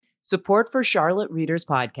Support for Charlotte Readers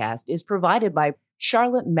Podcast is provided by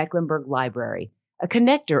Charlotte Mecklenburg Library, a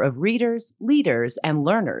connector of readers, leaders, and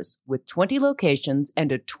learners with 20 locations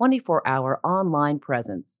and a 24-hour online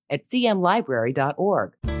presence at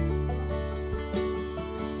cmlibrary.org.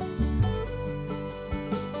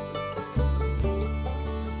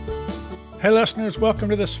 Hey listeners, welcome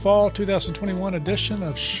to this fall 2021 edition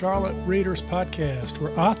of Charlotte Readers Podcast,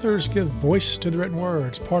 where authors give voice to the written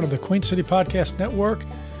words, part of the Queen City Podcast Network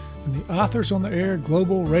and the Authors on the Air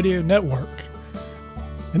Global Radio Network.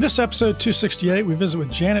 In this episode 268, we visit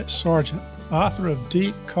with Janet Sargent, author of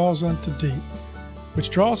Deep Calls Unto Deep,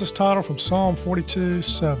 which draws its title from Psalm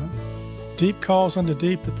 42:7. Deep calls unto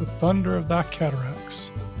deep at the thunder of thy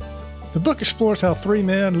cataracts. The book explores how three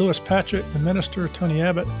men, Louis Patrick, the minister, Tony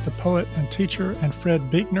Abbott, the poet and teacher, and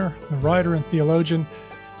Fred Buechner, the writer and theologian,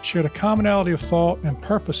 shared a commonality of thought and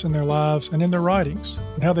purpose in their lives and in their writings,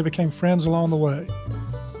 and how they became friends along the way.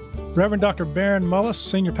 Reverend Dr. Barron Mullis,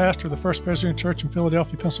 senior pastor of the First Presbyterian Church in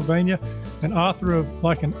Philadelphia, Pennsylvania, and author of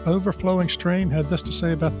Like an Overflowing Stream, had this to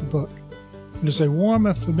say about the book. It is a warm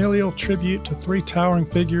and familial tribute to three towering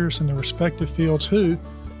figures in their respective fields who,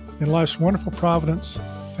 in life's wonderful providence,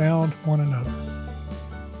 found one another.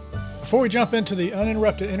 Before we jump into the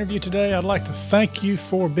uninterrupted interview today, I'd like to thank you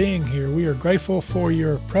for being here. We are grateful for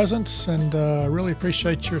your presence and really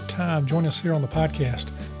appreciate your time joining us here on the podcast.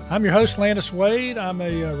 I'm your host, Landis Wade. I'm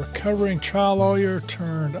a recovering trial lawyer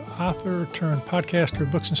turned author turned podcaster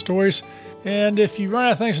of books and stories. And if you run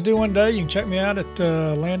out of things to do one day, you can check me out at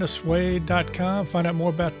landiswade.com, find out more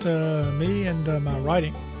about me and my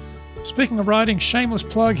writing. Speaking of writing, shameless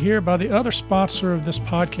plug here by the other sponsor of this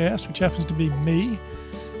podcast, which happens to be me.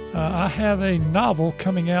 I have a novel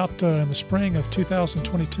coming out in the spring of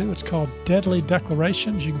 2022. It's called Deadly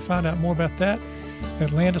Declarations. You can find out more about that at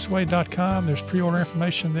landiswade.com. There's pre-order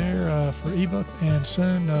information there for ebook and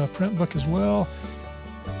soon print book as well.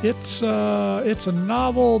 It's a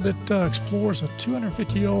novel that explores a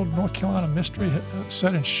 250-year-old North Carolina mystery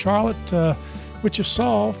set in Charlotte, which if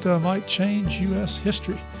solved might change U.S.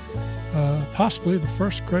 history. Possibly the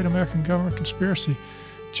first great American government conspiracy.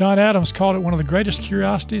 John Adams called it one of the greatest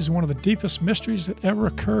curiosities and one of the deepest mysteries that ever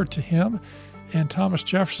occurred to him. And Thomas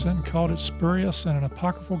Jefferson called it spurious and an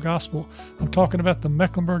apocryphal gospel. I'm talking about the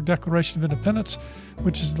Mecklenburg Declaration of Independence,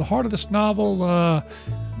 which is the heart of this novel,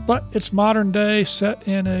 but it's modern day, set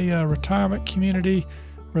in a retirement community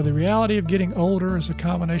where the reality of getting older is a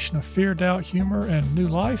combination of fear, doubt, humor, and new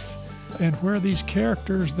life, and where these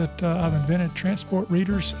characters that I've invented transport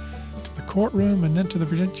readers to the courtroom and then to the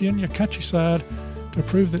Virginia countryside to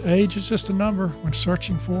prove that age is just a number when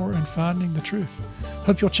searching for and finding the truth.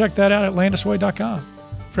 Hope you'll check that out at landiswade.com.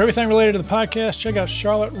 For everything related to the podcast, check out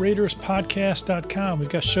charlottereaderspodcast.com. We've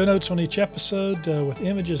got show notes on each episode with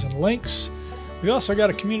images and links. We also got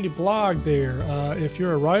a community blog there. If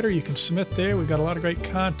you're a writer, you can submit there. We've got a lot of great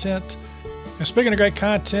content. And speaking of great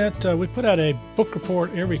content, we put out a book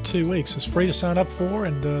report every 2 weeks. It's free to sign up for,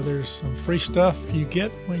 and there's some free stuff you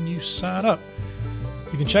get when you sign up.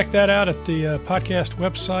 You can check that out at the podcast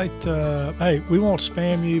website. Hey, we won't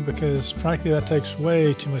spam you because, frankly, that takes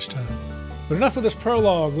way too much time. But enough of this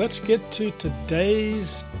prologue. Let's get to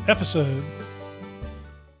today's episode.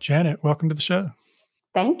 Janet, welcome to the show.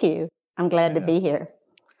 Thank you. I'm glad to be here.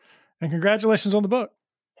 And congratulations on the book.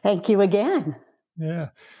 Thank you again. Yeah.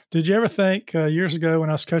 Did you ever think years ago when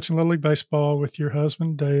I was coaching Little League Baseball with your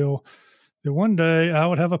husband, Dale, that one day I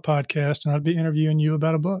would have a podcast and I'd be interviewing you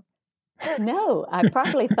about a book? No, I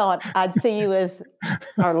probably thought I'd see you as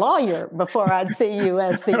our lawyer before I'd see you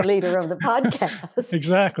as the leader of the podcast.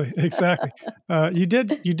 Exactly. You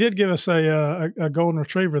did give us a golden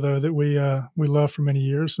retriever though that we loved for many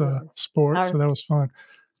years, sports. So that was fun.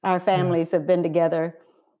 Our families have been together,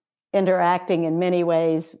 interacting in many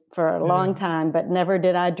ways for a long time, but never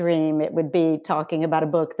did I dream it would be talking about a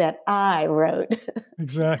book that I wrote.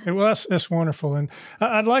 Exactly. Well, that's wonderful. And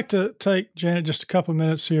I'd like to take, Janet, just a couple of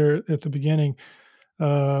minutes here at the beginning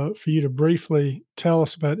for you to briefly tell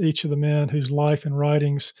us about each of the men whose life and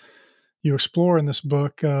writings you explore in this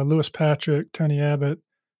book, Louis Patrick, Tony Abbott,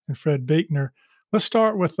 and Fred Buechner. Let's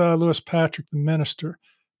start with Louis Patrick, the minister.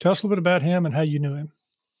 Tell us a little bit about him and how you knew him.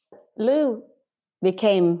 Lou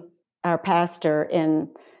became our pastor in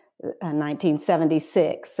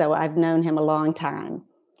 1976, so I've known him a long time.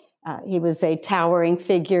 He was a towering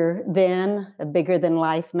figure then, a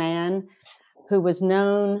bigger-than-life man who was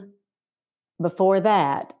known before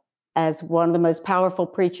that as one of the most powerful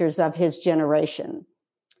preachers of his generation.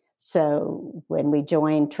 So when we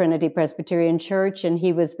joined Trinity Presbyterian Church and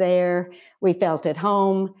he was there, we felt at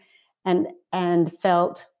home and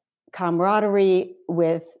felt camaraderie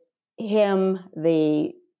with him,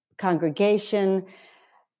 the congregation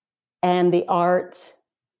and the arts,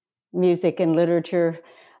 music and literature.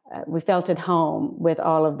 We felt at home with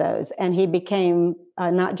all of those. And he became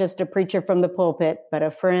not just a preacher from the pulpit, but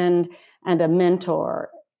a friend and a mentor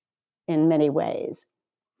in many ways.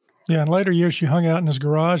 Yeah, in later years, you hung out in his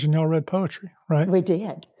garage and y'all read poetry, right? We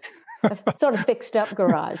did. A sort of fixed up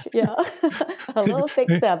garage, yeah. A little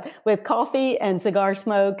fixed up with coffee and cigar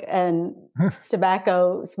smoke and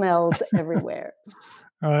tobacco smells everywhere.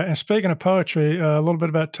 And speaking of poetry, a little bit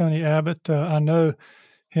about Tony Abbott. I know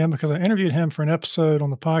him because I interviewed him for an episode on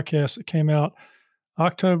the podcast that came out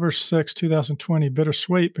October 6, 2020,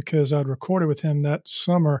 bittersweet because I'd recorded with him that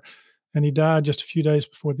summer and he died just a few days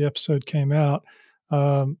before the episode came out.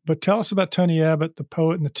 But tell us about Tony Abbott, the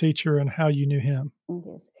poet and the teacher, and how you knew him.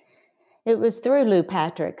 Yes. It was through Lou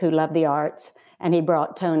Patrick, who loved the arts, and he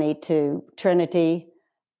brought Tony to Trinity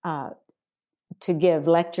to give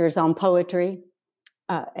lectures on poetry.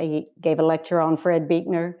 He gave a lecture on Fred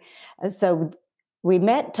Buechner. So we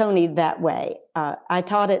met Tony that way. I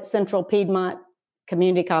taught at Central Piedmont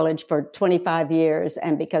Community College for 25 years,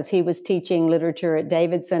 and because he was teaching literature at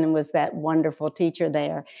Davidson and was that wonderful teacher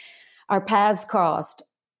there, our paths crossed,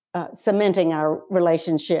 cementing our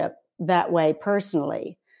relationship that way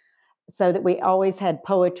personally, so that we always had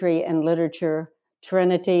poetry and literature,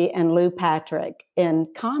 Trinity and Lou Patrick in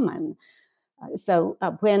common. So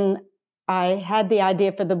when I had the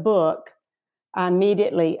idea for the book, I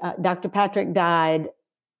immediately, Dr. Patrick died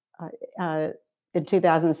in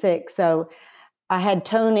 2006. So I had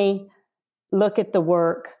Tony look at the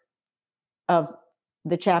work of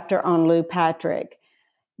the chapter on Lou Patrick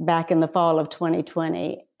back in the fall of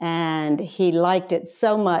 2020. And he liked it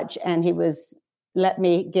so much. And he let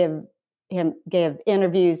me give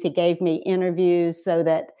interviews. He gave me interviews so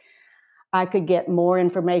that I could get more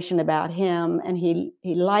information about him. And he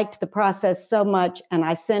liked the process so much. And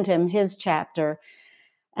I sent him his chapter.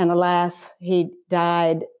 And alas, he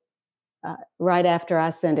died right after I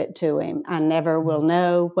sent it to him. I never will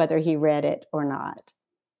know whether he read it or not.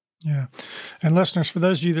 Yeah. And listeners, for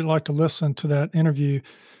those of you that like to listen to that interview,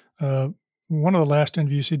 one of the last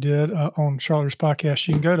interviews he did on Charlotte Readers Podcast,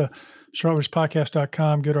 you can go to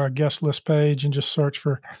charlottereaderspodcast.com, go to our guest list page, and just search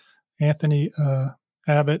for Anthony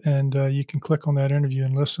Abbott, and you can click on that interview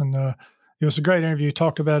and listen. It was a great interview. He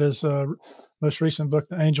talked about his most recent book,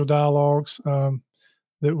 The Angel Dialogues,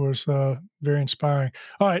 that was very inspiring.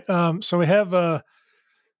 All right, so we have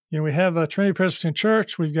Trinity Presbyterian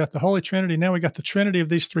Church. We've got the Holy Trinity. Now we got the Trinity of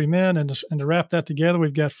these three men, and to wrap that together,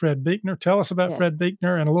 we've got Fred Buechner. Tell us about Fred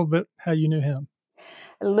Buechner and a little bit how you knew him.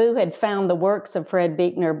 Lou had found the works of Fred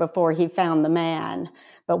Buechner before he found the man.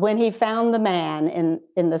 But when he found the man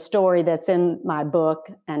in the story that's in my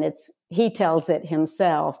book, and he tells it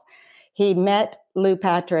himself, he met Lou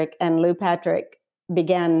Patrick, and Lou Patrick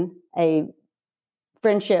began a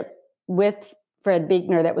friendship with Fred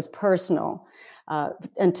Buechner that was personal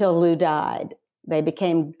until Lou died. They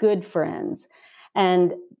became good friends.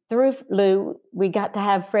 And through Lou, we got to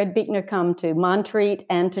have Fred Buechner come to Montreat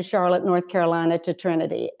and to Charlotte, North Carolina, to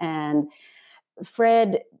Trinity. And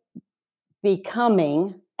Fred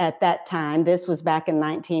becoming, at that time, this was back in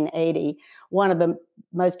 1980, one of the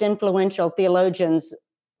most influential theologians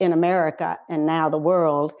in America and now the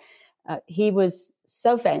world. He was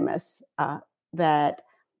so famous that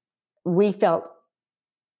we felt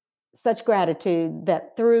such gratitude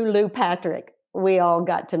that through Lou Patrick, we all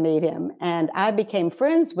got to meet him. And I became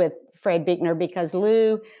friends with Fred Buechner because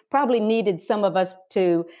Lou probably needed some of us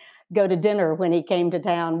to go to dinner when he came to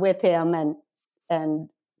town with him and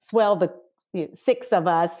swell the six of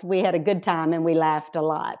us. We had a good time and we laughed a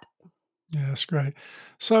lot. Yeah, that's great.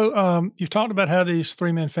 So you've talked about how these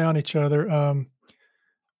three men found each other.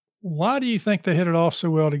 Why do you think they hit it off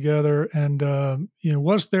so well together? And,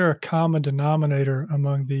 was there a common denominator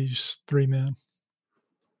among these three men?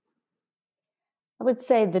 I would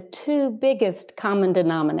say the two biggest common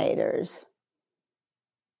denominators.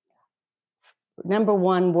 Number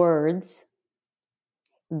one, words.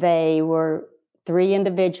 They were three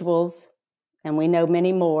individuals, and we know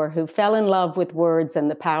many more, who fell in love with words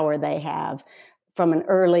and the power they have from an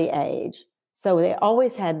early age. So they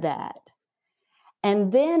always had that.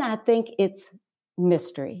 And then I think it's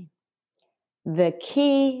mystery. The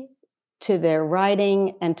key to their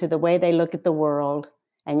writing and to the way they look at the world,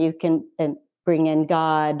 and you can bring in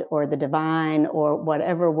God or the divine or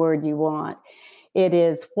whatever word you want, it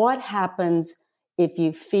is what happens if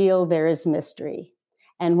you feel there is mystery.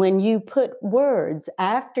 And when you put words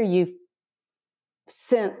after you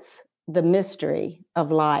sense the mystery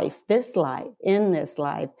of life, in this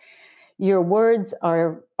life, your words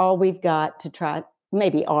are all we've got to try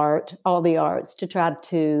maybe art, all the arts, to try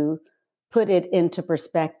to put it into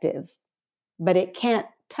perspective. But it can't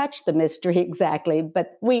touch the mystery exactly,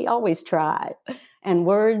 but we always try. And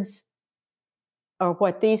words are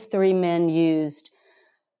what these three men used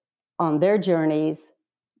on their journeys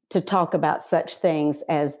to talk about such things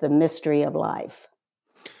as the mystery of life.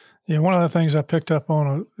 Yeah, one of the things I picked up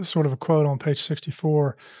on a sort of a quote on page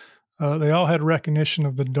 64, they all had recognition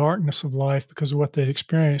of the darkness of life because of what they'd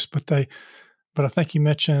experienced, but I think you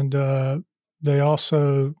mentioned they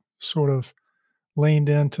also sort of leaned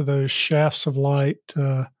into those shafts of light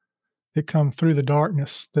that come through the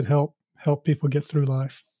darkness that help people get through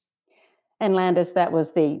life. And Landis, that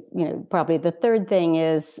was probably the third thing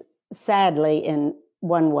is, sadly, in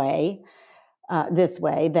one way, this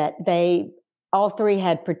way, that they all three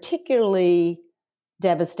had particularly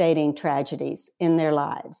devastating tragedies in their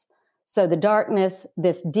lives. So the darkness,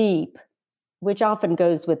 this deep, which often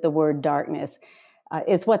goes with the word darkness,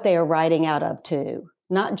 is what they are writing out of too.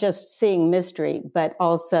 Not just seeing mystery, but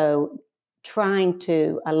also trying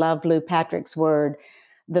to, I love Lou Patrick's word,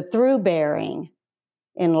 the through bearing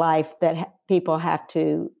in life that people have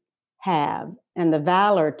to have, and the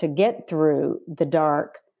valor to get through the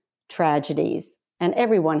dark tragedies. And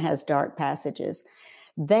everyone has dark passages.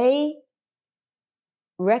 They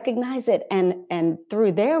recognize it, and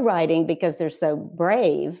through their writing, because they're so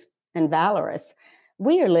brave and valorous,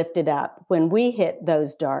 we are lifted up when we hit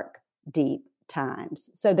those dark, deep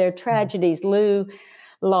times. So their tragedies, Lou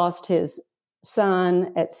lost his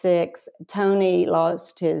son at 6, Tony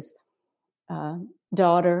lost his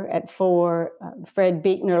daughter at 4, Fred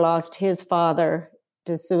Buechner lost his father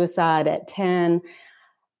to suicide at 10.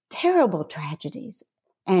 Terrible tragedies.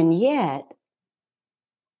 And yet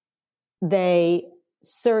they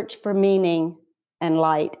search for meaning and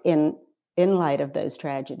light in light of those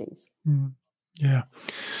tragedies. Yeah.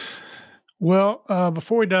 Well,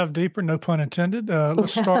 before we dive deeper, no pun intended,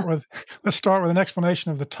 let's start with an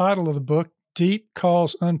explanation of the title of the book, Deep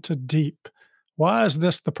Calls Unto Deep. Why is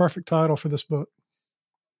this the perfect title for this book?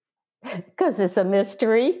 Because it's a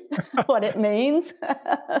mystery, what it means.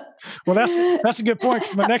 Well, that's a good point,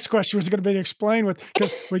 because my next question was going to be to explain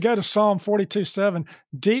because we go to Psalm 42:7,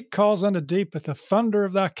 deep calls unto deep with the thunder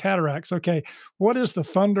of thy cataracts. Okay, what is the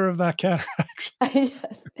thunder of thy cataracts?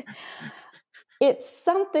 It's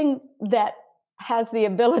something that has the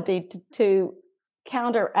ability to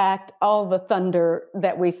counteract all the thunder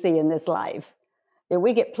that we see in this life.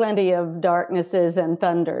 We get plenty of darknesses and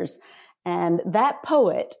thunders. And that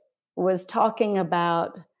poet was talking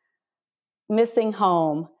about missing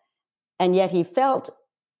home, and yet he felt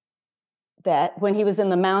that when he was in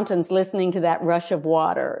the mountains listening to that rush of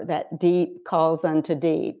water, that deep calls unto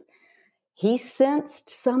deep, he sensed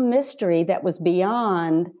some mystery that was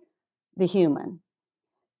beyond the human.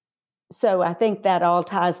 So I think that all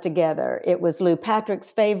ties together. It was Lou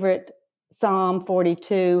Patrick's favorite, Psalm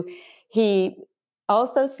 42. He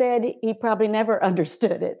also said he probably never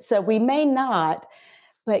understood it. So we may not,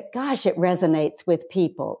 but gosh, it resonates with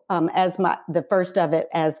people. The first of it,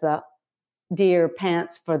 as the deer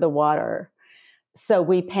pants for the water, so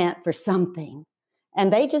we pant for something.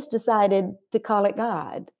 And they just decided to call it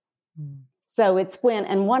God. So it's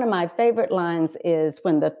and one of my favorite lines is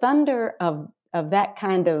when the thunder of that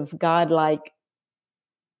kind of godlike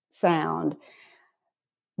sound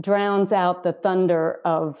drowns out the thunder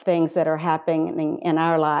of things that are happening in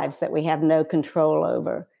our lives that we have no control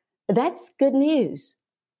over. That's good news.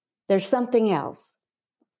 There's something else.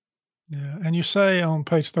 Yeah, and you say on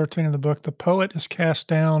page 13 of the book, the poet is cast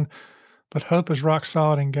down, but hope is rock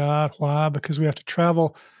solid in God. Why? Because we have to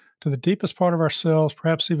travel to the deepest part of ourselves,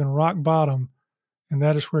 perhaps even rock bottom, and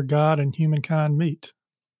that is where God and humankind meet.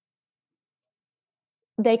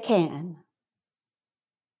 They can.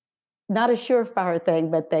 Not a surefire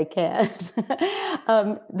thing, but they can.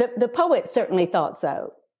 The poet certainly thought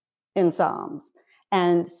so in Psalms,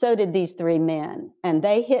 and so did these three men, and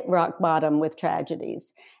they hit rock bottom with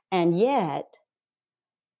tragedies. And yet,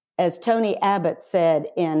 as Tony Abbott said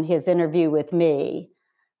in his interview with me,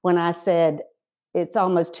 when I said, it's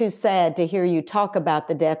almost too sad to hear you talk about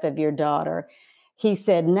the death of your daughter, he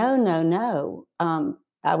said, no.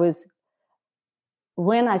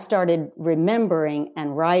 When I started remembering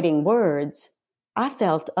and writing words, I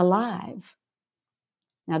felt alive.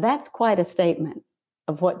 Now that's quite a statement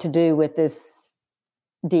of what to do with this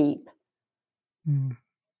deep.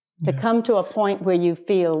 To come to a point where you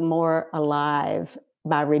feel more alive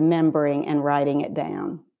by remembering and writing it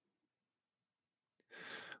down.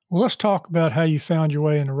 Well, let's talk about how you found your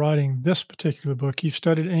way into writing this particular book. You've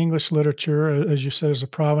studied English literature, as you said, as a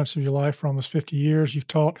province of your life for almost 50 years. You've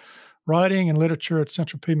taught writing and literature at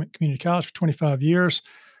Central Piedmont Community College for 25 years.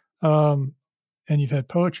 And you've had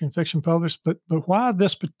poetry and fiction published, but why did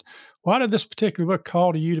this particular book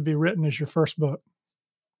call to you to be written as your first book?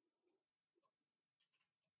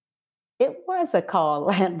 It was a call,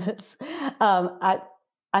 Landis.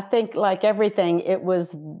 I think, like everything, it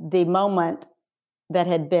was the moment that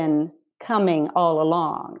had been coming all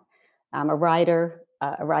along. I'm a writer.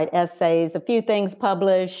 I write essays, a few things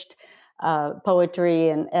published, poetry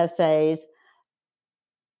and essays,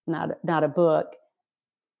 not a book.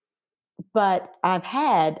 But I'm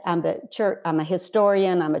a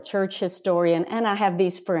historian, I'm a church historian, and I have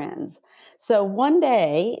these friends. So one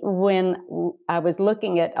day when I was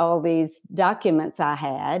looking at all these documents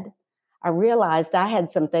I realized I had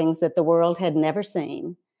some things that the world had never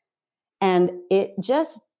seen. And it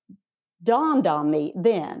just dawned on me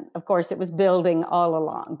then. Of course, it was building all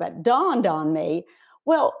along, but dawned on me,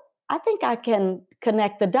 well, I think I can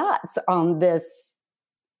connect the dots on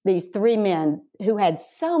these three men who had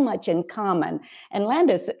so much in common. And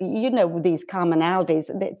Landis, these commonalities,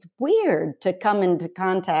 it's weird to come into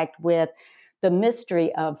contact with the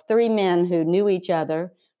mystery of three men who knew each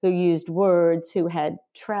other, who used words, who had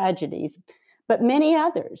tragedies, but many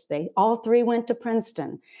others. They all three went to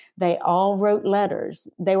Princeton. They all wrote letters.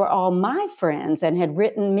 They were all my friends and had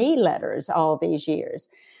written me letters all these years.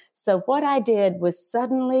 So what I did was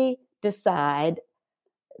suddenly decide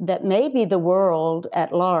that maybe the world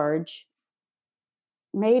at large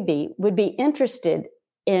would be interested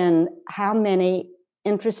in how many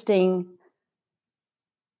interesting,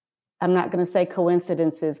 I'm not going to say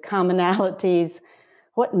coincidences, commonalities,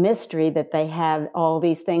 what mystery that they have all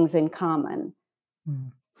these things in common.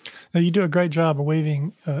 Now, you do a great job of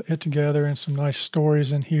weaving it together and some nice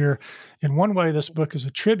stories in here. In one way, this book is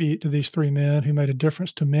a tribute to these three men who made a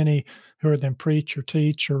difference to many who heard them preach or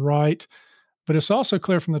teach or write. But it's also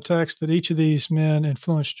clear from the text that each of these men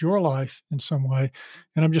influenced your life in some way.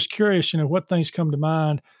 And I'm just curious, what things come to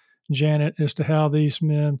mind, Janet, as to how these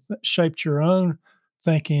men shaped your own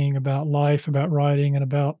thinking about life, about writing, and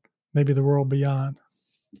about maybe the world beyond.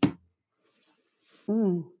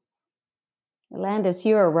 Landis,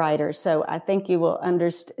 you're a writer, so I think you will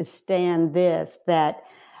understand this, that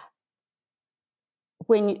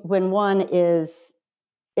when one is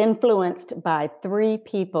influenced by three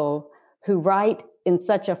people who write in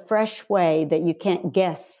such a fresh way that you can't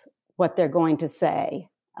guess what they're going to say,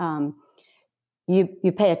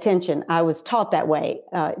 you pay attention. I was taught that way.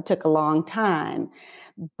 It took a long time.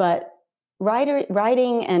 But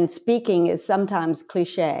writing and speaking is sometimes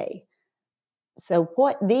cliche. So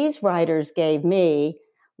what these writers gave me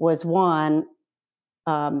was, one,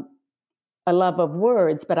 a love of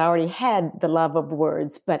words, but I already had the love of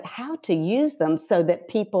words, but how to use them so that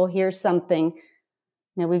people hear something.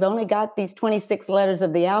 Now, we've only got these 26 letters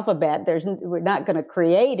of the alphabet. We're not going to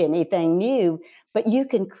create anything new, but you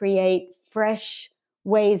can create fresh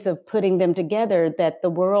ways of putting them together that the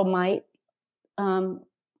world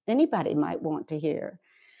anybody might want to hear.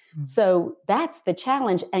 Mm-hmm. So that's the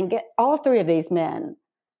challenge. And all three of these men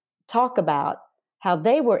talk about how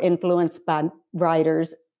they were influenced by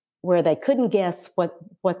writers where they couldn't guess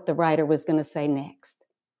what the writer was going to say next.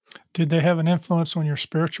 Did they have an influence on your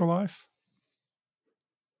spiritual life?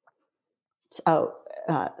 Oh,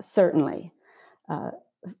 certainly.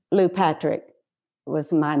 Lou Patrick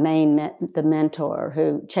was my the mentor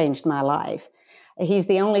who changed my life. He's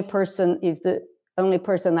the only person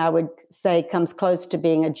I would say comes close to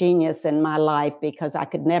being a genius in my life, because I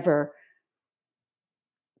could never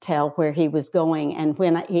tell where he was going. And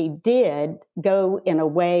when he did go in a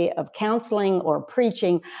way of counseling or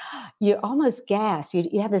preaching, you almost gasp.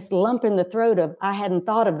 You have this lump in the throat of, I hadn't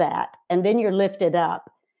thought of that. And then you're lifted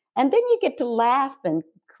up. And then you get to laugh and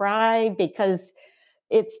cry because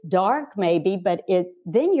it's dark maybe, but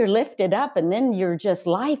then you're lifted up, and then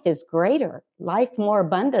life is greater, life more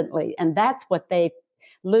abundantly. And that's what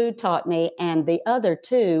Lou taught me, and the other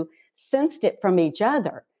two sensed it from each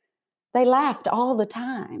other. They laughed all the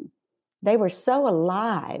time. They were so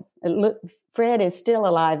alive. Fred is still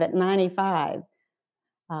alive at 95.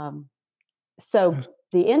 So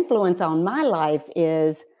the influence on my life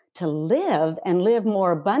is to live and live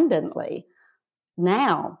more abundantly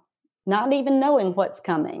now, not even knowing what's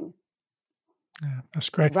coming. Yeah, that's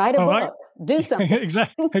great. Write a book. Do something.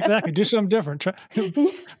 Exactly. Do something different.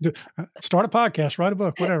 Start a podcast. Write a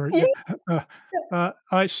book. Whatever. Yeah. All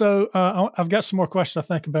right. So I've got some more questions, I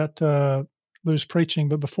think, about Lou's preaching.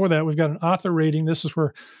 But before that, we've got an author reading. This is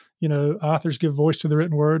where authors give voice to the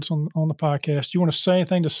written words on the podcast. Do you want to say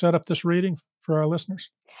anything to set up this reading for our listeners?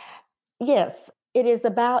 Yes. It is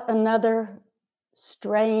about another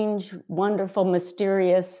strange, wonderful,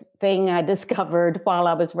 mysterious thing I discovered while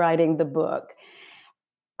I was writing the book,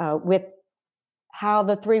 with how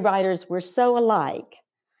the three writers were so alike.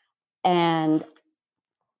 And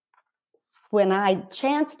when I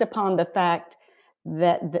chanced upon the fact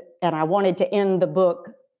that, and I wanted to end the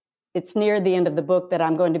book, it's near the end of the book that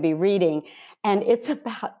I'm going to be reading, and it's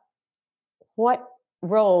about what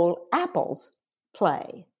role apples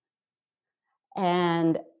play.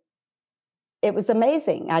 And it was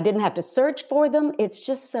amazing. I didn't have to search for them. It's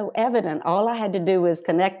just so evident. All I had to do was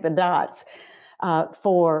connect the dots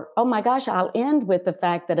oh my gosh, I'll end with the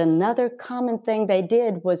fact that another common thing they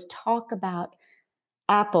did was talk about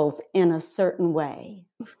apples in a certain way.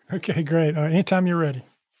 Okay, great. All right, anytime you're ready.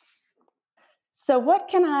 So what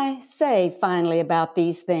can I say finally about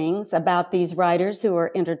these things, about these writers who are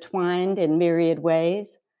intertwined in myriad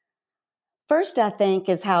ways? First, I think,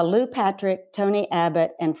 is how Lou Patrick, Tony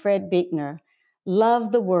Abbott, and Fred Buechner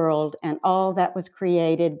love the world and all that was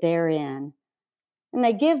created therein. And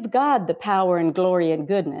they give God the power and glory and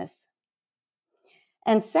goodness.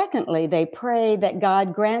 And secondly, they pray that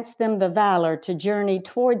God grants them the valor to journey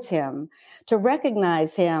towards Him, to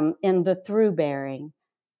recognize Him in the through-bearing.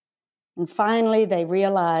 And finally, they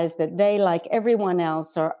realize that they, like everyone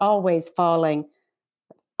else, are always falling,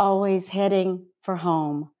 always heading for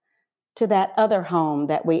home, to that other home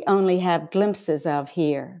that we only have glimpses of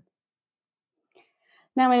here.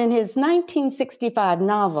 Now, in his 1965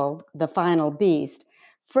 novel, The Final Beast,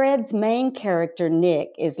 Fred's main character,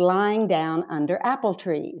 Nick, is lying down under apple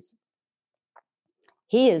trees.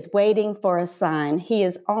 He is waiting for a sign. He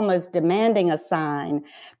is almost demanding a sign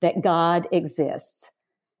that God exists.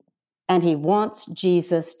 And he wants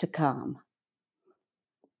Jesus to come.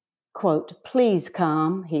 Quote, "Please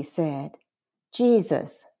come," he said.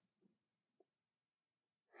 "Jesus."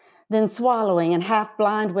 Then swallowing and half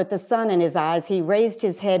blind with the sun in his eyes, he raised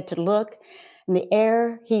his head to look, and the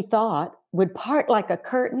air, he thought, would part like a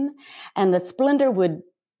curtain, and the splendor would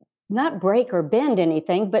not break or bend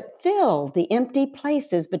anything, but fill the empty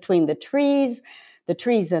places between the trees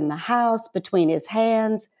in the house, between his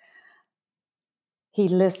hands. He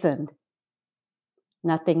listened.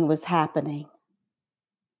 Nothing was happening.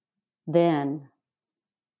 Then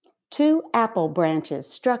 2 apple branches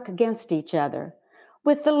struck against each other,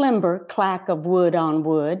 with the limber clack of wood on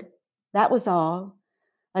wood. That was all.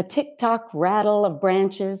 A tick-tock rattle of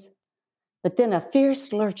branches, but then a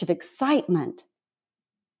fierce lurch of excitement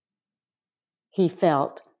he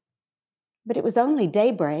felt. But it was only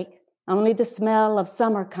daybreak, only the smell of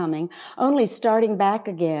summer coming, only starting back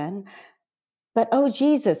again. But oh,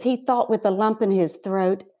 Jesus, he thought with a lump in his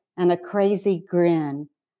throat and a crazy grin.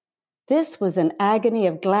 This was an agony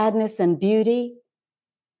of gladness and beauty.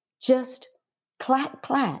 Just clack,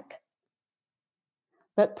 clack.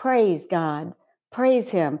 But praise God, praise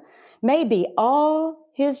Him. Maybe all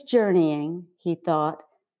his journeying, he thought,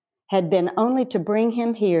 had been only to bring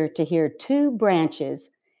him here to hear 2 branches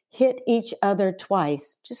hit each other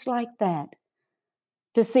twice, just like that.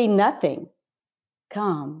 To see nothing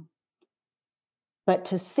come, but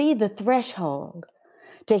to see the threshold,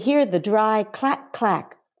 to hear the dry clack,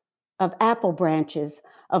 clack of apple branches,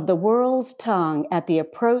 of the world's tongue at the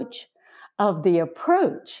approach of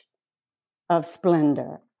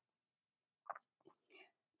splendor.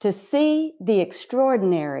 To see the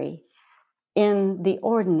extraordinary in the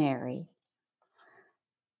ordinary.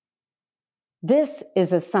 This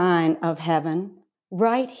is a sign of heaven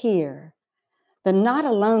right here, the not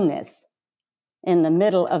aloneness in the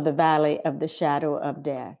middle of the valley of the shadow of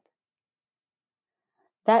death.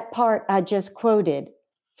 That part I just quoted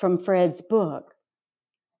from Fred's book.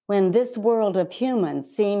 When this world of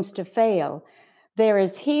humans seems to fail, there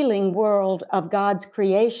is healing world of God's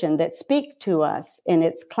creation that speak to us in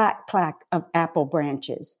its clack, clack of apple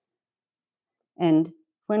branches. And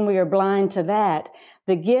when we are blind to that,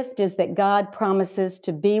 the gift is that God promises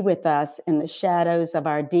to be with us in the shadows of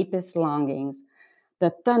our deepest longings,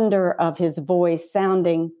 the thunder of His voice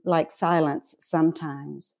sounding like silence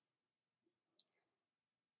sometimes.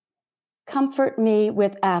 "Comfort me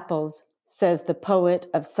with apples," says the poet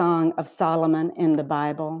of Song of Solomon in the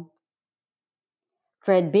Bible.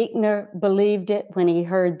 Fred Buechner believed it when he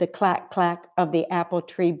heard the clack, clack of the apple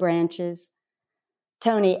tree branches.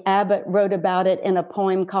 Tony Abbott wrote about it in a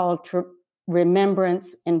poem called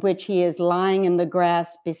Remembrance, in which he is lying in the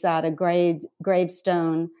grass beside a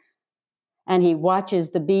gravestone, and he watches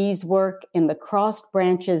the bees work in the crossed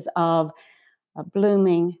branches of a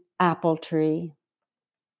blooming apple tree.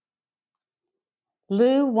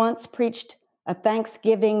 Lou once preached a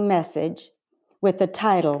Thanksgiving message with the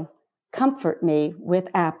title, "Comfort Me with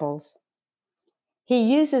Apples."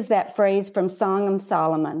 He uses that phrase from Song of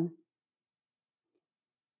Solomon,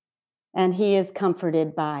 and he is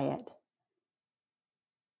comforted by it.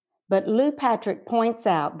 But Lou Patrick points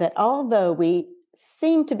out that although we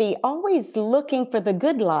seem to be always looking for the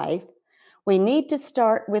good life, we need to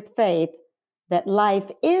start with faith that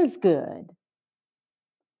life is good.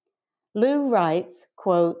 Lou writes,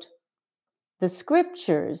 quote, "The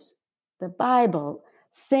scriptures, the Bible,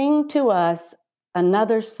 sing to us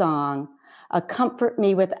another song, a comfort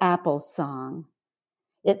me with apples song.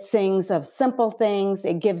 It sings of simple things.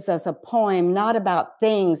 It gives us a poem not about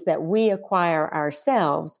things that we acquire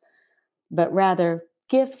ourselves, but rather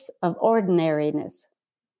gifts of ordinariness,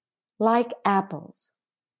 like apples."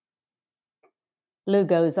 Lou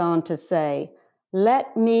goes on to say,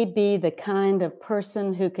 "Let me be the kind of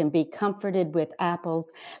person who can be comforted with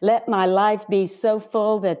apples. Let my life be so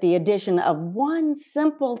full that the addition of one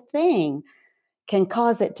simple thing can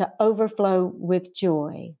cause it to overflow with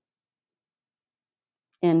joy."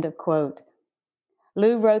 End of quote.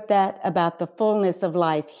 Lou wrote that about the fullness of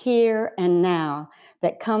life here and now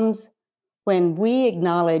that comes when we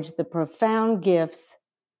acknowledge the profound gifts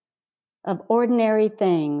of ordinary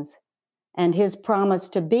things and his promise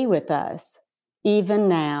to be with us even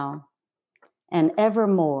now and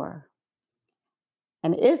evermore.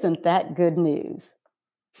 And isn't that good news?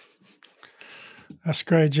 That's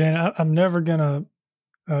great, Jane. I'm never going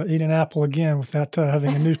to eat an apple again without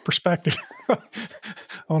having a new perspective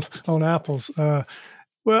on apples. Well,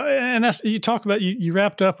 and that's, you talk about, you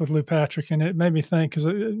wrapped up with Lou Patrick, and it made me think, because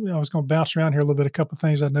I was going to bounce around here a little bit, a couple of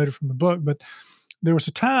things I noted from the book, but there was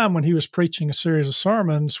a time when he was preaching a series of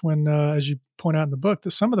sermons when, as you point out in the book,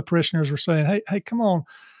 that some of the parishioners were saying, hey, come on,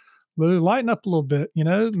 Lou, lighten up a little bit,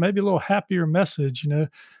 maybe a little happier message,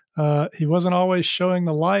 he wasn't always showing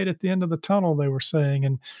the light at the end of the tunnel, they were saying.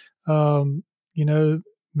 And,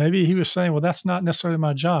 maybe he was saying, well, that's not necessarily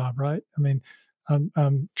my job, right? I mean,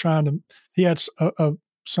 I'm trying to, he had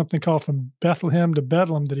something called From Bethlehem to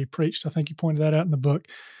Bedlam that he preached. I think you pointed that out in the book.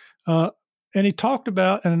 And he talked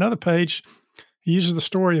about, in another page, he uses the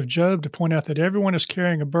story of Job to point out that everyone is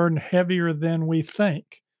carrying a burden heavier than we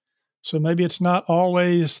think. So maybe it's not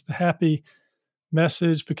always the happy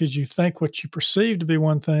message because you think what you perceive to be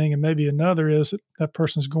one thing, and maybe another is that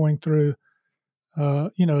person's going through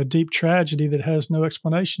a deep tragedy that has no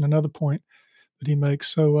explanation, another point that he makes.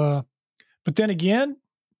 So, but then again,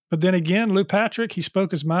 Lou Patrick, he spoke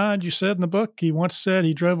his mind. You said in the book, he once said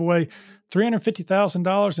he drove away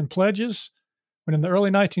 $350,000 in pledges when in the early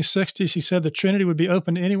 1960s, he said the Trinity would be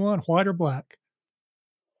open to anyone, white or black.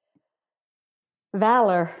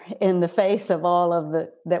 Valor in the face of all of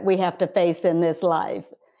that we have to face in this life.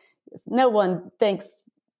 No one thinks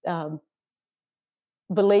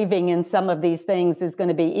believing in some of these things is going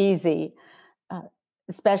to be easy,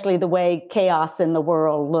 especially the way chaos in the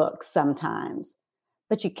world looks sometimes.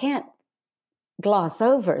 But you can't gloss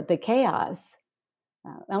over the chaos.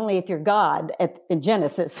 Only if you're God in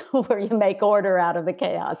Genesis, where you make order out of the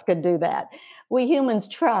chaos, could do that. We humans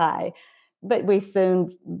try, but we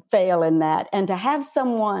soon fail in that. And to have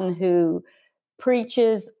someone who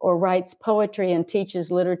preaches or writes poetry and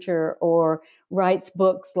teaches literature or writes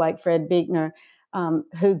books like Fred Buechner,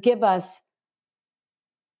 who give us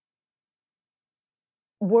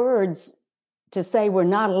words to say we're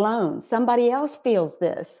not alone. Somebody else feels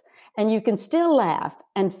this, and you can still laugh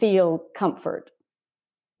and feel comfort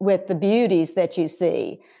with the beauties that you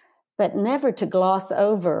see, but never to gloss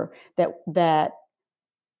over that.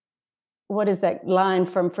 What is that line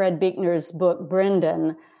from Fred Buechner's book,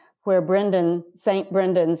 Brendan, where St.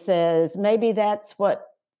 Brendan says, maybe that's what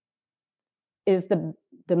is the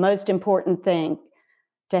most important thing,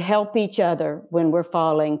 to help each other when we're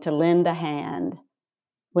falling, to lend a hand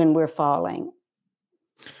when we're falling.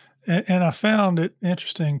 And I found it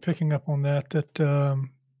interesting picking up on that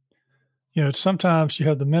sometimes you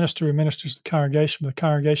have the minister who ministers to the congregation, but the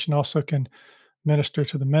congregation also can minister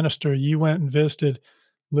to the minister. You went and visited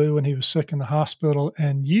Lou when he was sick in the hospital,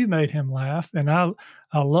 and you made him laugh. And I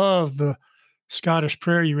love the Scottish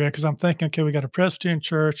prayer you read, because I'm thinking, okay, we got a Presbyterian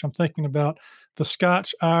church. I'm thinking about the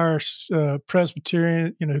Scotch-Irish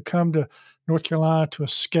Presbyterian, who come to North Carolina to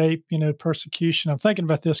escape, persecution. I'm thinking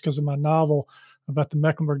about this because of my novel about the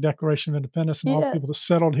Mecklenburg Declaration of Independence and all the people that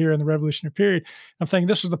settled here in the Revolutionary period. I'm thinking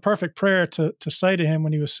this was the perfect prayer to say to him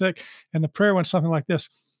when he was sick. And the prayer went something like this: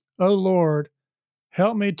 "O Lord,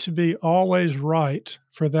 help me to be always right,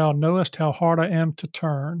 for thou knowest how hard I am to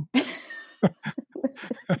turn."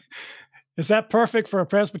 Is that perfect for a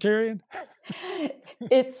Presbyterian?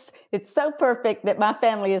 It's so perfect that my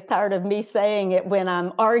family is tired of me saying it when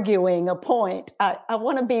I'm arguing a point. I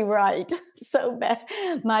want to be right so bad.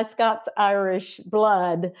 My Scots-Irish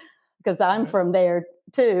blood, because I'm from there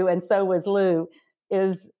too, and so was Lou,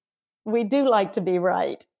 is we do like to be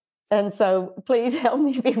right. And so please help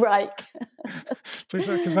me be right. Please,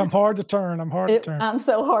 because I'm hard to turn. I'm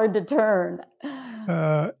so hard to turn.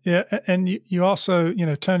 Yeah, and you also,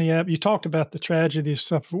 Tony Abbott, you talked about the tragedy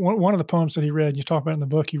stuff. One of the poems that he read, you talked about in the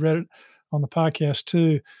book, you read it on the podcast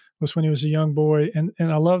too, was when he was a young boy. And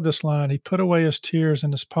I love this line. He put away his tears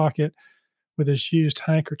in his pocket with his used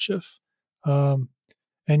handkerchief. And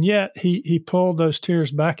yet he pulled those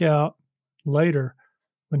tears back out later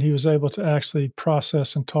when he was able to actually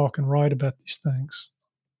process and talk and write about these things.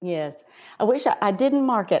 Yes. I wish I didn't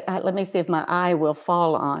mark it. Let me see if my eye will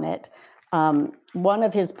fall on it. One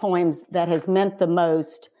of his poems that has meant the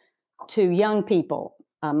most to young people.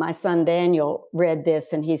 My son Daniel read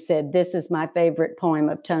this and he said, "This is my favorite poem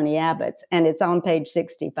of Tony Abbott's," and it's on page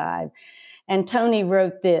 65. And Tony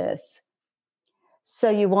wrote this: "So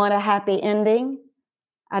you want a happy ending?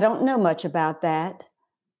 I don't know much about that.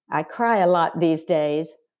 I cry a lot these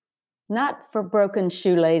days, not for broken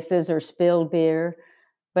shoelaces or spilled beer,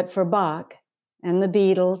 but for Bach and the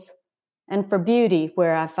Beatles and for beauty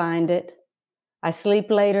where I find it. I sleep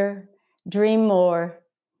later, dream more,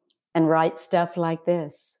 and write stuff like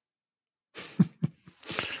this."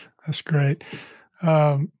 That's great.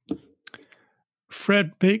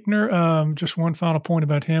 Fred Buechner, just one final point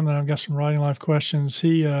about him, and I've got some writing life questions.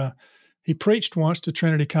 He preached once to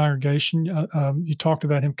Trinity congregation. You talked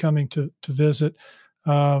about him coming to visit.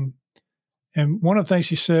 And one of the things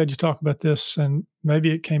he said, you talk about this, and maybe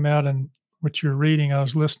it came out in what you're reading, I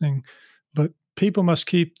was listening, but people must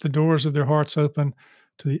keep the doors of their hearts open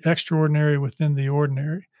to the extraordinary within the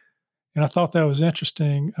ordinary. And I thought that was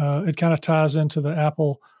interesting. It kind of ties into the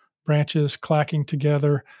apple branches clacking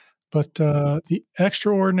together, but the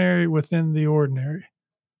extraordinary within the ordinary.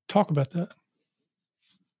 Talk about that.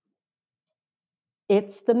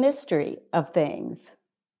 It's the mystery of things.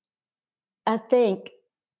 I think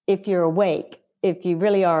if you're awake, if you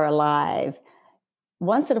really are alive,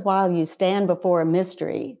 once in a while you stand before a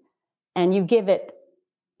mystery and you give it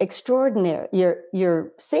extraordinary.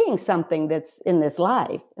 You're seeing something that's in this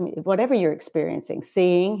life. I mean, whatever you're experiencing,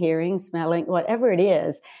 seeing, hearing, smelling, whatever it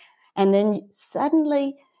is, and then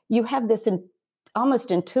suddenly you have this almost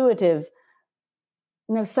intuitive,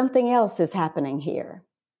 something else is happening here.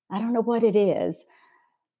 I don't know what it is,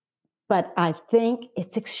 but I think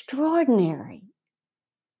it's extraordinary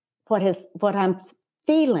what I'm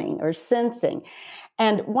feeling or sensing.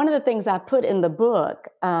 And one of the things I put in the book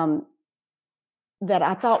that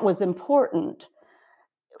I thought was important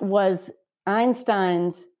was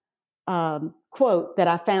Einstein's quote that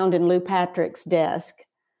I found in Lou Patrick's desk,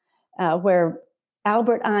 where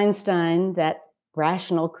Albert Einstein, that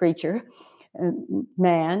rational creature,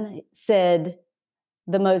 man, said,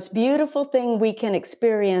 "The most beautiful thing we can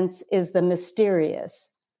experience is the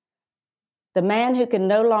mysterious. The man who can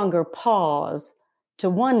no longer pause to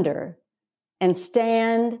wonder and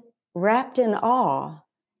stand wrapped in awe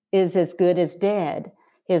is as good as dead.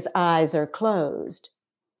 His eyes are closed."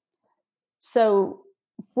 So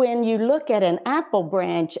when you look at an apple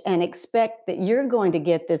branch and expect that you're going to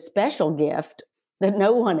get this special gift that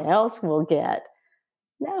no one else will get,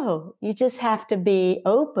 no, you just have to be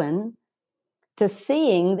open to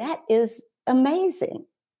seeing that is amazing.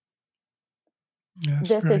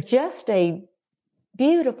 This is just a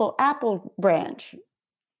beautiful apple branch,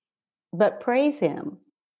 but praise him.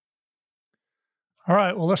 All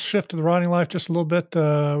right, well, let's shift to the writing life just a little bit.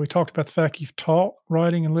 We talked about the fact you've taught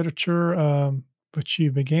writing and literature, but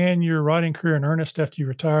you began your writing career in earnest after you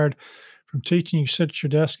retired from teaching. You sit at your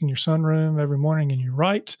desk in your sunroom every morning and you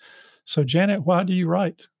write. So, Janet, why do you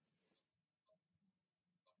write?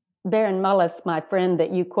 Baron Mullis, my friend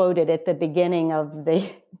that you quoted at the beginning of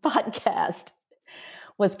the podcast,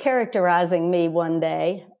 was characterizing me one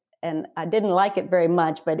day, and I didn't like it very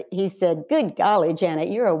much, but he said, "Good golly, Janet,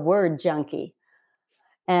 you're a word junkie."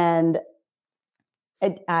 And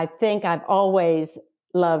I think I've always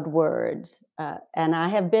loved words, and I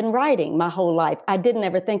have been writing my whole life. I didn't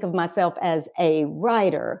ever think of myself as a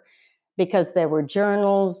writer because there were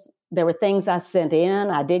journals, there were things I sent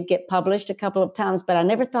in. I did get published a couple of times, but I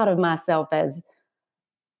never thought of myself as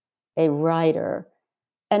a writer.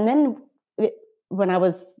 And then when I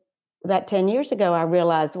was about 10 years ago, I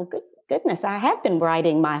realized, well, goodness, I have been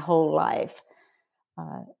writing my whole life.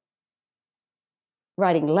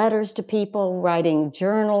 Writing letters to people, writing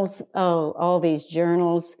journals, all these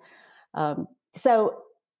journals. So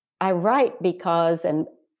I write because, and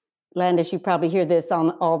Landis, you probably hear this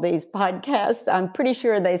on all these podcasts, I'm pretty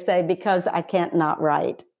sure they say because I can't not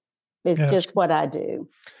write. It's just what I do.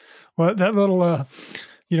 Well, that little,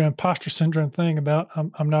 imposter syndrome thing about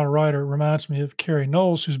I'm not a writer reminds me of Carrie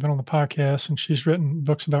Knowles, who's been on the podcast, and she's written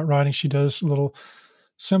books about writing. She does little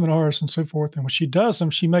seminars and so forth. And when she does them,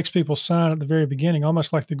 she makes people sign at the very beginning,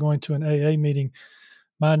 almost like they're going to an AA meeting.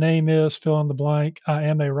 My name is fill in the blank. I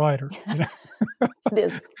am a writer. It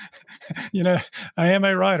is. I am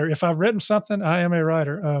a writer. If I've written something, I am a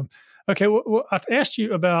writer. Okay. Well, I've asked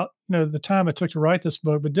you about, the time it took to write this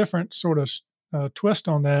book, but different sort of twist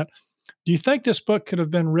on that. Do you think this book could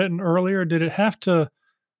have been written earlier? Did it have to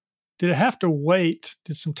wait?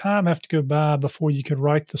 Did some time have to go by before you could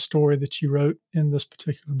write the story that you wrote in this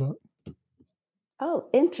particular book? Oh,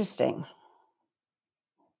 interesting.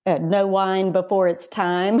 No wine before it's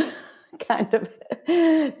time kind of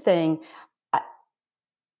thing.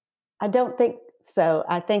 I don't think so.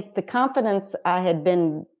 I think the confidence I had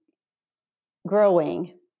been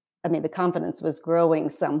growing, the confidence was growing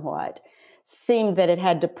somewhat, seemed that it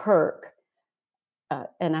had to perk.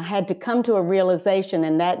 And I had to come to a realization,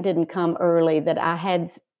 and that didn't come early, that I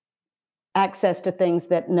had access to things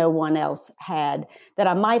that no one else had, that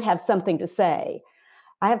I might have something to say.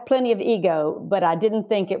 I have plenty of ego, but I didn't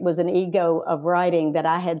think it was an ego of writing, that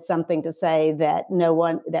I had something to say that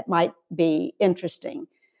that might be interesting.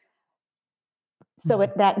 So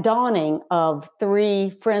at that dawning of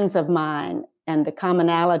 3 friends of mine and the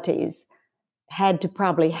commonalities had to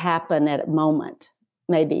probably happen at a moment,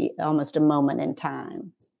 maybe almost a moment in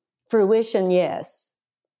time. Fruition, yes.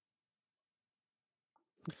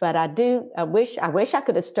 But I wish I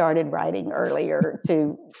could have started writing earlier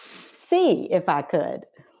to see if I could.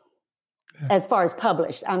 Yeah. As far as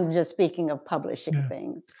published, I'm just speaking of publishing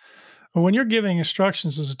things. Well, when you're giving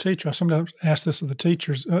instructions as a teacher, I sometimes ask this of the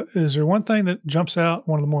teachers, is there one thing that jumps out,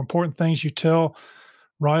 one of the more important things you tell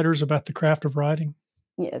writers about the craft of writing?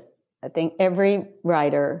 Yes. I think every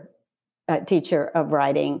teacher of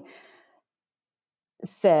writing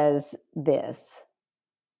says this: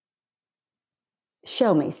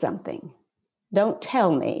 show me something. Don't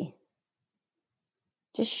tell me.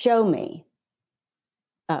 Just show me.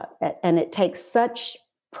 And it takes such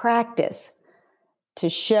practice to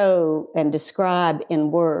show and describe in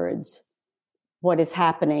words what is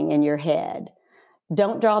happening in your head.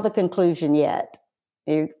 Don't draw the conclusion yet.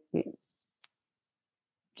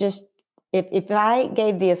 Just if I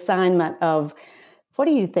gave the assignment of, what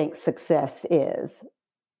do you think success is?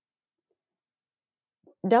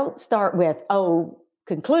 Don't start with,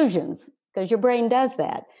 conclusions, because your brain does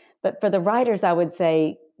that. But for the writers, I would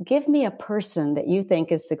say, give me a person that you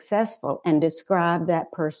think is successful and describe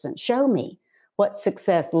that person. Show me what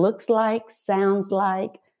success looks like, sounds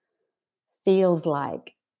like, feels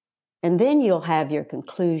like. And then you'll have your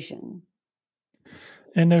conclusion.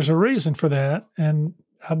 And there's a reason for that. And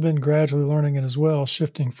I've been gradually learning it as well,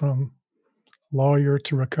 shifting from lawyer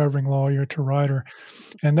to recovering lawyer to writer.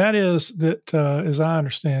 And that is that, as I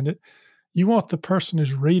understand it, you want the person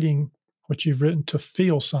who's reading what you've written to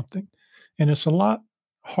feel something. And it's a lot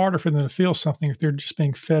harder for them to feel something if they're just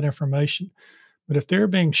being fed information. But if they're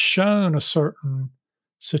being shown a certain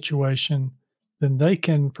situation, then they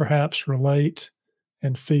can perhaps relate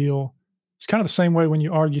and feel. It's kind of the same way when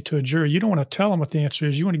you argue to a jury. You don't want to tell them what the answer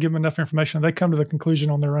is. You want to give them enough information, and they come to the conclusion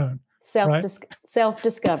on their own.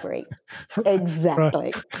 Self-discovery.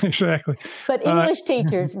 Exactly. Right. Exactly. But English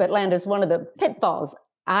teachers, but Landis, one of the pitfalls,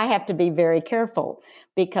 I have to be very careful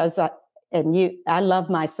because I love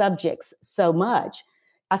my subjects so much.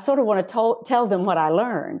 I sort of want to tell them what I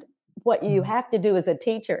learned. What you have to do as a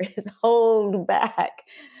teacher is hold back.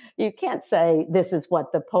 You can't say, this is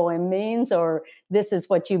what the poem means, or this is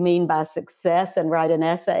what you mean by success, and write an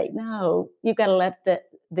essay. No, you've got to let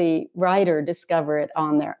the writer discover it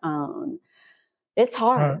on their own. It's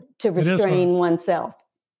hard to restrain oneself.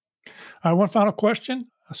 All right, one final question.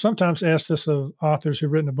 I sometimes ask this of authors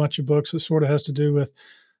who've written a bunch of books. It sort of has to do with,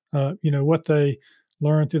 what they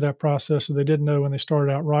learned through that process that they didn't know when they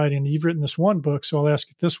started out writing. You've written this one book, so I'll ask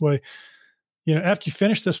it this way. After you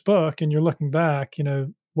finish this book and you're looking back,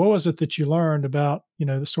 what was it that you learned about,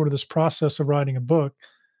 sort of this process of writing a book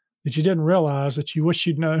that you didn't realize that you wish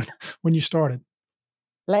you'd known when you started?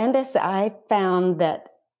 Landis, I found that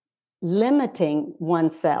limiting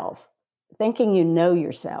oneself, thinking you know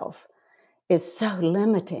yourself, is so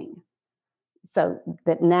limiting. So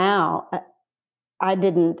that now I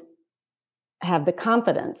didn't have the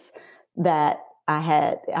confidence that I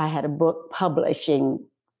had a book publishing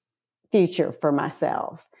future for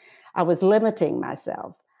myself. I was limiting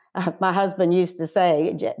myself. My husband used to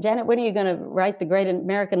say, Janet, when are you going to write the great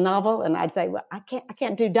American novel? And I'd say, well, I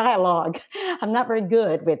can't do dialogue. I'm not very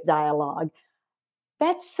good with dialogue.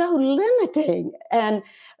 That's so limiting. And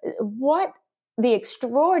what the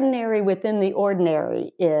extraordinary within the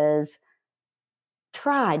ordinary is,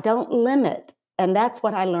 try, don't limit. And that's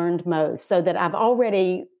what I learned most. So that I've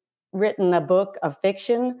already written a book of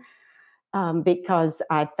fiction because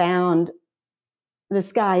I found the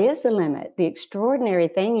sky is the limit. The extraordinary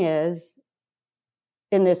thing is,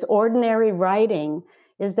 in this ordinary writing,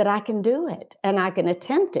 is that I can do it and I can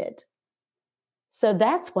attempt it. So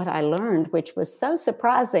that's what I learned, which was so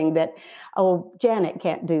surprising that, oh, Janet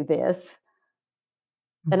can't do this.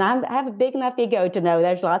 And I have a big enough ego to know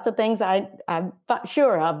there's lots of things I'm not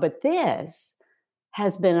sure of, but this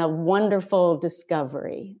has been a wonderful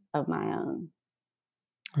discovery of my own.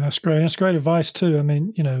 That's great. That's great advice too. I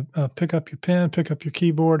mean, pick up your pen, pick up your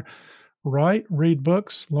keyboard, write, read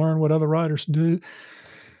books, learn what other writers do.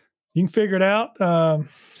 You can figure it out.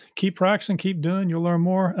 Keep practicing, keep doing. You'll learn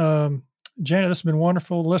more. Janet, this has been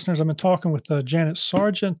wonderful. Listeners, I've been talking with Janet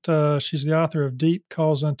Sargent. She's the author of Deep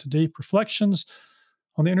Calls Unto Deep, Reflections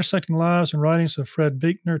on the Intersecting Lives and Writings of Fred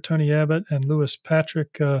Buechner, Tony Abbott, and Louis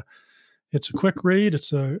Patrick. It's a quick read.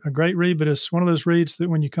 It's a great read, but it's one of those reads that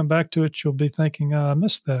when you come back to it, you'll be thinking, I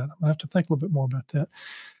missed that. I'm going to have to think a little bit more about that.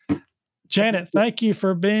 Janet, thank you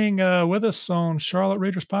for being with us on Charlotte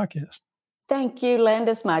Readers Podcast. Thank you,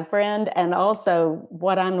 Landis, my friend, and also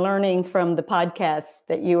what I'm learning from the podcasts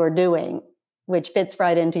that you are doing, which fits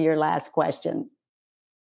right into your last question.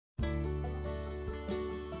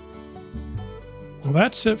 Well,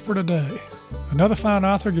 that's it for today. Another fine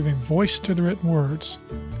author giving voice to the written words.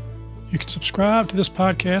 You can subscribe to this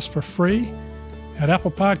podcast for free at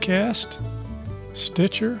Apple Podcast,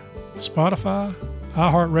 Stitcher, Spotify,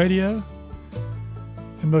 iHeartRadio,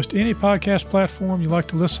 and most any podcast platform you like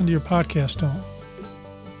to listen to your podcast on.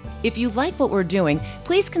 If you like what we're doing,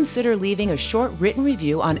 please consider leaving a short written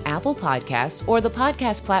review on Apple Podcasts or the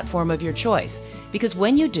podcast platform of your choice, because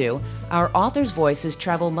when you do, our authors' voices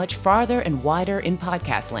travel much farther and wider in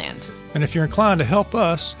podcast land. And if you're inclined to help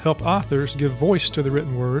us help authors give voice to the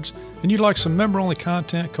written words, and you'd like some member-only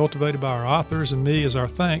content cultivated by our authors and me as our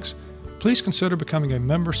thanks, please consider becoming a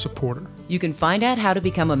member supporter. You can find out how to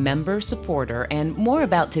become a member supporter and more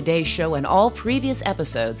about today's show and all previous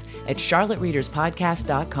episodes at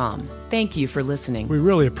charlottereaderspodcast.com. Thank you for listening. We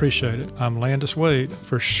really appreciate it. I'm Landis Wade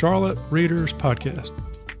for Charlotte Readers Podcast.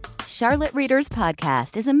 Charlotte Readers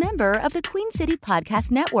Podcast is a member of the Queen City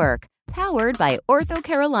Podcast Network, powered by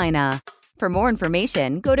OrthoCarolina. For more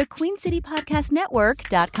information, go to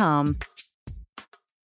queencitypodcastnetwork.com.